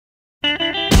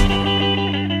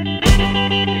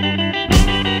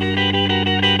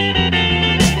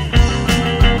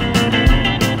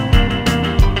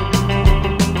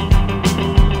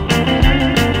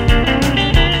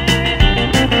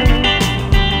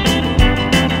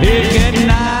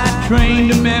train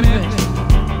to Memphis,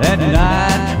 that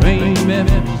night train to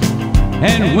Memphis.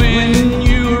 And when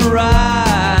you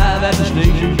arrive at the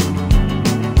station,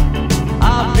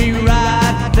 I'll be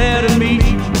right there to meet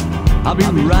you. I'll be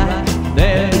right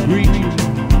there to greet you.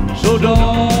 So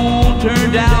don't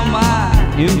turn down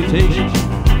my invitation.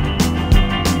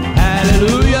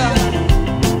 Hallelujah,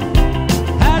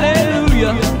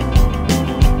 hallelujah.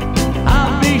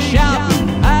 I'll be shouting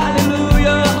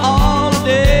hallelujah all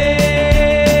day.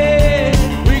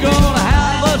 We're gonna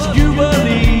have us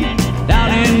jubilee down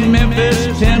in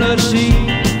Memphis, Tennessee,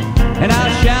 and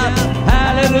I'll shout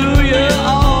hallelujah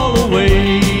all the way.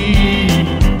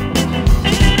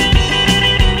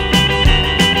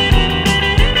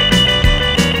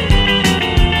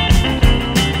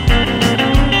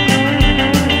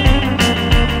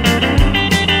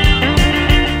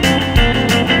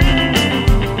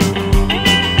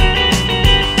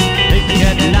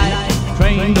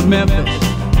 To Memphis,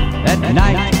 that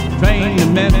night train to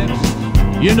Memphis.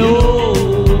 You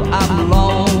know I'm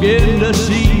longing to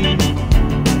see you.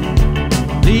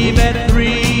 Leave at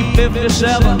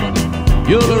 3:57,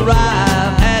 you'll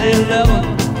arrive at 11,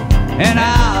 and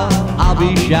I'll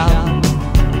be shouting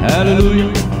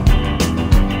hallelujah,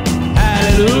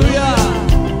 hallelujah,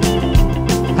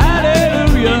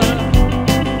 hallelujah.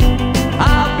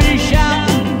 I'll be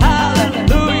shouting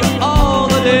hallelujah all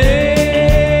the day.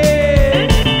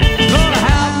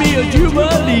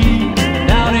 Jubilee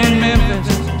down in Memphis,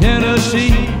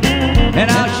 Tennessee, and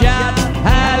I'll shout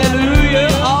hallelujah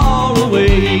all the way.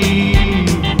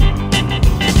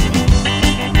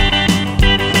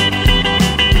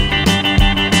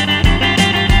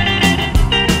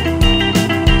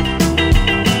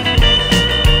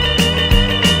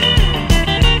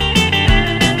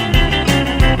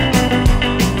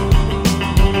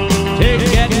 Take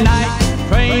that night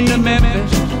train to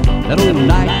Memphis, that old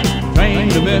night train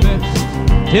to Memphis.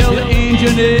 Tell the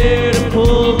engineer to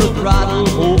pull the throttle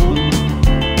open.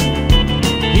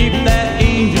 Keep that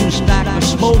engine stacker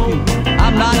smoking.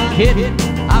 I'm not kidding,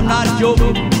 I'm not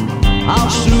joking. I'll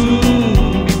soon